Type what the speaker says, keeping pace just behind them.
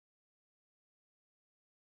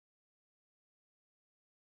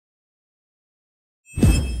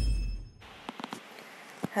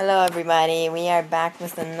Hello everybody, we are back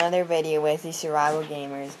with another video with the Survival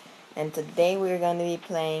Gamers, and today we're going to be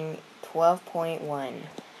playing 12.1.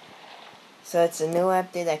 So it's a new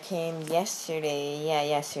update that came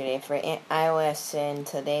yesterday for iOS and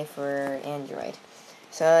today for Android.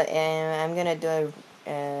 So I'm going to do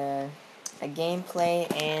a gameplay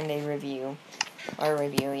and a review,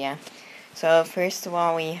 yeah. So first of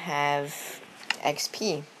all we have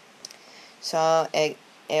XP. So it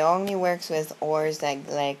only works with ores that,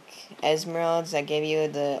 like emeralds that give you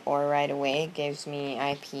the ore right away. It gives me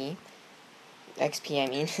XP I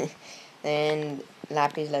mean. Then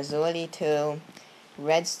lapis lazuli too,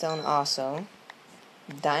 redstone also,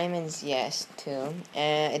 diamonds yes too.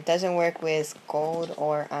 It doesn't work with gold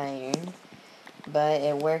or iron, but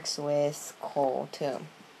it works with coal too.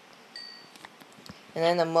 And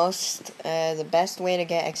then the best way to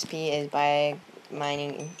get XP is by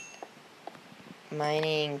mining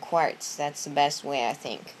quartz. That's the best way, I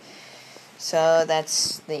think. So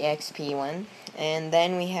that's the XP one. And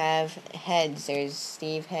then we have heads. There's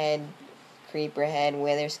Steve head, creeper head,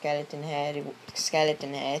 wither skeleton head,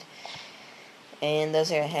 and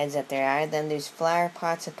those are heads that there are. Then there's flower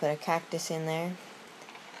pots. I put a cactus in there.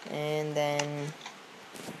 And then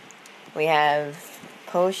we have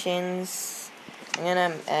potions. I'm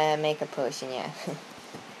gonna make a potion,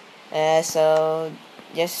 yeah. So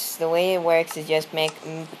just the way it works is just make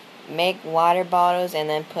water bottles and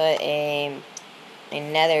then put a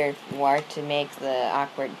nether wart to make the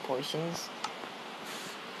awkward potions.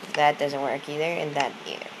 That doesn't work either, and that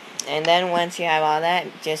either. And then once you have all that,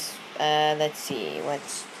 just let's see, what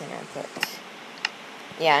can I put?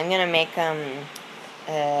 Yeah, I'm gonna make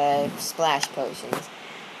splash potions.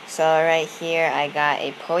 So right here I got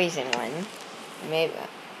a poison one. Maybe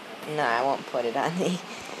no, I won't put it on the.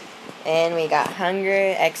 And we got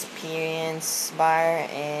hunger, experience bar,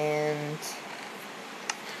 and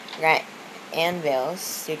right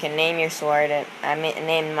anvils. You can name your sword. I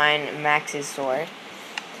named mine Max's sword.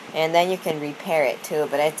 And then you can repair it too,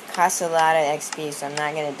 but it costs a lot of XP, so I'm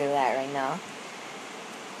not gonna do that right now.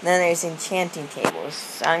 Then there's enchanting tables.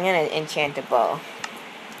 So I'm gonna enchant a bow.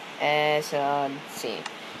 So let's see.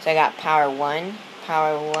 So I got power 1,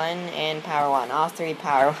 and power 1. All three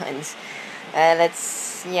power 1s.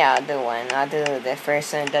 I'll do one. I'll do the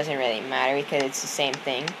first one. It doesn't really matter because it's the same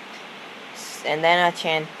thing. And then I'll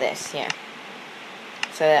chant this, yeah.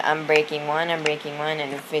 So unbreaking 1,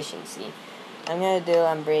 and efficiency. I'm gonna do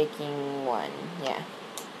unbreaking 1, yeah.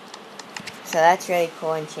 So that's really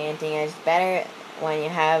cool enchanting. It's better when you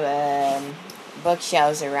have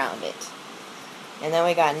bookshelves around it. And then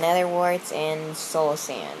we got nether warts and soul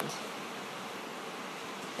sand.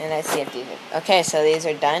 And let's see if these are... Okay, so these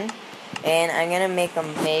are done. And I'm gonna make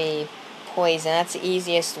them maybe poison. That's the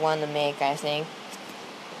easiest one to make, I think.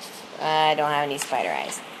 I don't have any spider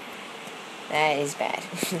eyes. That is bad.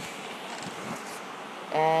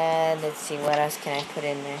 Let's see, what else can I put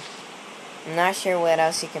in there? I'm not sure what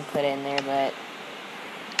else you can put in there, but...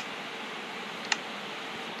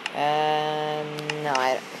 no,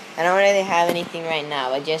 I don't really have anything right now,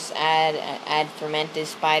 but just add fermented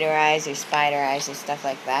spider eyes or stuff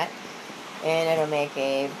like that. And it'll make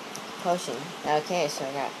a potion. Okay, so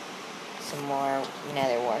I got some more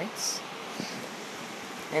nether warts.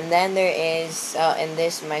 And then there is, in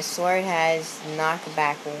this, my sword has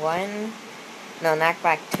knockback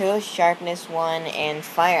 2, sharpness 1, and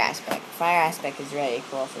fire aspect. Fire aspect is really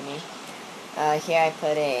cool for me. Here I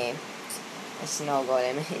put a snow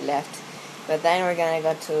golem he left. But then we're gonna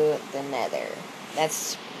go to the nether.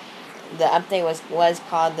 That's, the update was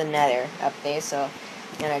called the nether update, so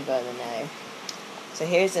I'm gonna go to the nether. So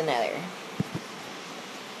here's the nether.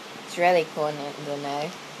 It's really cool in the nether.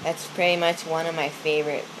 That's pretty much one of my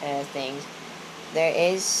favorite things. There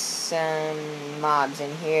is some mobs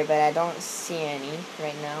in here, but I don't see any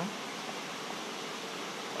right now.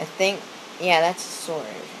 I think, yeah, that's a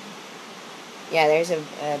sword. Yeah, there's a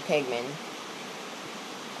pigman.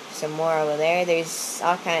 Some more over there. There's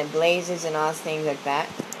all kind of blazes and all things like that.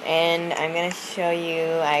 And I'm gonna show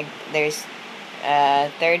you. There's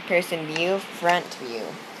third person view, front view.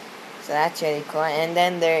 So that's really cool. And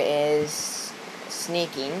then there is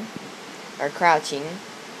sneaking or crouching.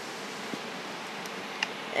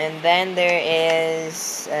 And then there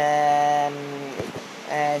is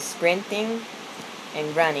sprinting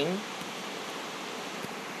and running.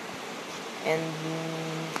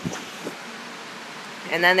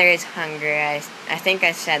 And then there is hunger. I think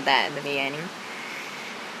I said that at the beginning.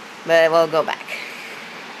 But we'll go back.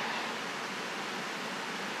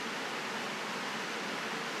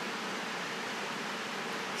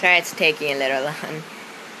 Sorry, it's taking a little long.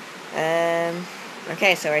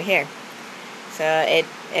 Okay, so we're here. So it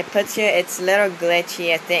puts you. It's a little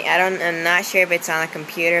glitchy. I'm not sure if it's on a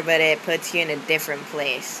computer, but it puts you in a different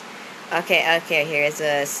place. Okay. Here's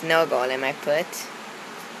a snow golem I put.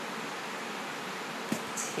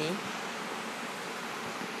 See.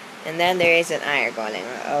 And then there is an iron golem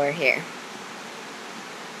over here.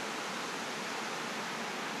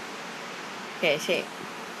 Okay, see.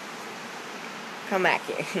 Come back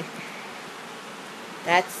here.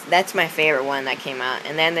 That's my favorite one that came out.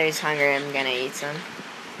 And then there's hunger. I'm gonna eat some.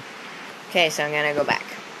 Okay, so I'm gonna go back.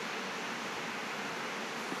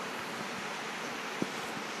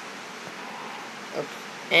 Oops.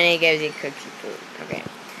 And he gives you cookie food. Okay.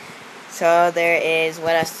 So there is,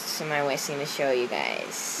 what else am I wasting to show you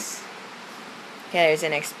guys? Okay, there's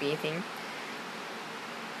an XP thing.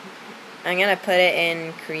 I'm gonna put it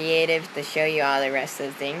in creative to show you all the rest of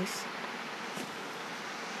the things.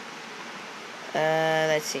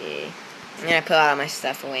 Let's see. I'm gonna put all my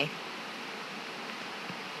stuff away.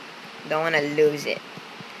 Don't wanna lose it.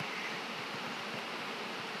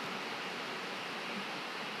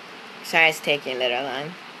 Sorry, it's taking a little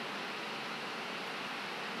long.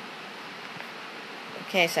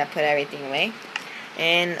 Okay, so I put everything away.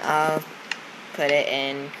 And I'll put it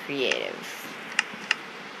in creative.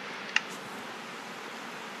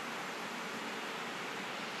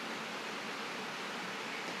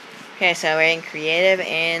 Okay, so we're in creative,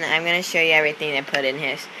 and I'm going to show you everything I put in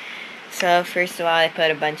his. So first of all, I put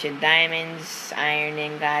a bunch of diamonds, iron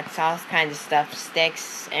ingots, all kinds of stuff,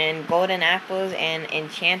 sticks, and golden apples, and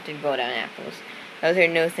enchanted golden apples. Those are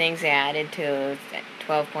new things they added to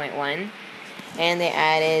 12.1. And they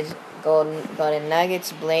added golden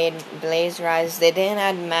nuggets, blaze rods. They didn't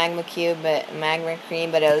add magma cream,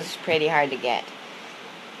 but it was pretty hard to get.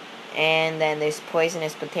 And then there's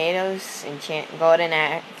poisonous potatoes, golden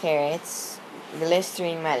carrots,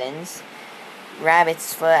 glistering melons,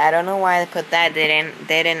 rabbit's foot. I don't know why they put that. They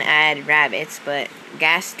didn't add rabbits, but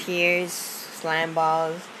gas tears, slime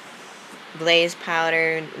balls, blaze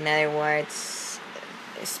powder, nether warts,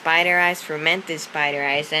 spider eyes, fermented spider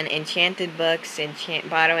eyes, and enchanted books,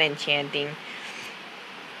 bottle enchanting.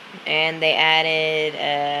 And they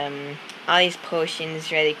added all these potions,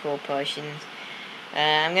 really cool potions.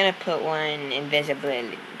 I'm gonna put one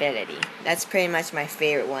invisibility. That's pretty much my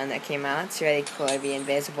favorite one that came out. It's really cool to be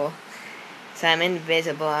invisible. So I'm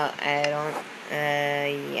invisible. I don't.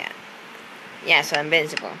 Yeah. So I'm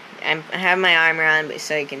invisible. I have my armor on,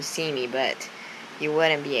 so you can see me, but you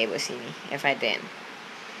wouldn't be able to see me if I didn't.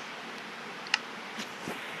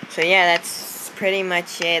 So yeah, that's pretty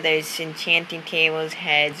much it. There's enchanting tables,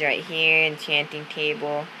 heads right here. Enchanting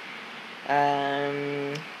table.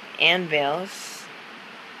 Anvils.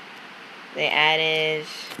 They added,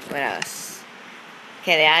 what else?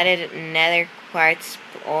 Okay, they added nether quartz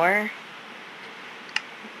ore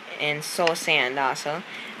and soul sand also.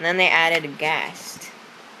 And then they added a ghast.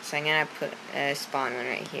 So I'm gonna put spawn one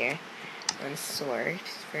right here. On sword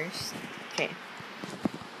first. Okay.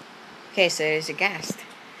 Okay, so there's a ghast.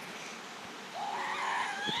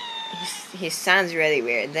 He sounds really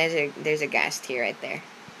weird. There's a ghast here right there.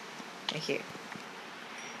 Right here.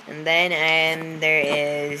 And then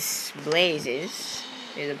there is blazes.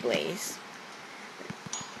 There's a blaze.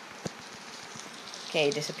 Okay,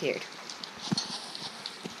 he disappeared.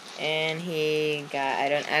 And he got,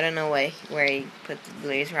 I don't know where he put the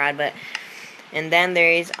blaze rod, but, and then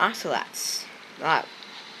there is ocelots. Oh,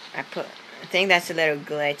 I think that's a little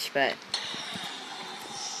glitch, but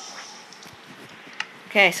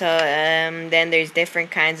okay. So then there's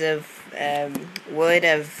different kinds of wood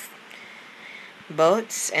of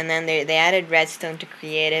boats, and then they added redstone to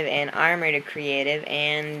creative, and armor to creative,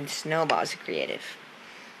 and snowballs to creative.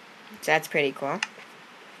 So that's pretty cool.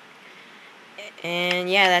 And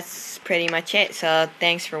yeah, that's pretty much it. So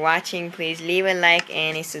thanks for watching. Please leave a like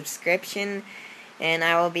and a subscription. And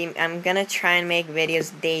I'm gonna try and make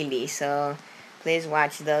videos daily, so please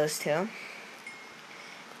watch those too.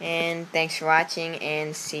 And thanks for watching,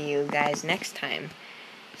 and see you guys next time.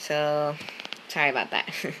 So sorry about that.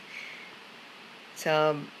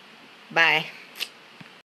 So bye.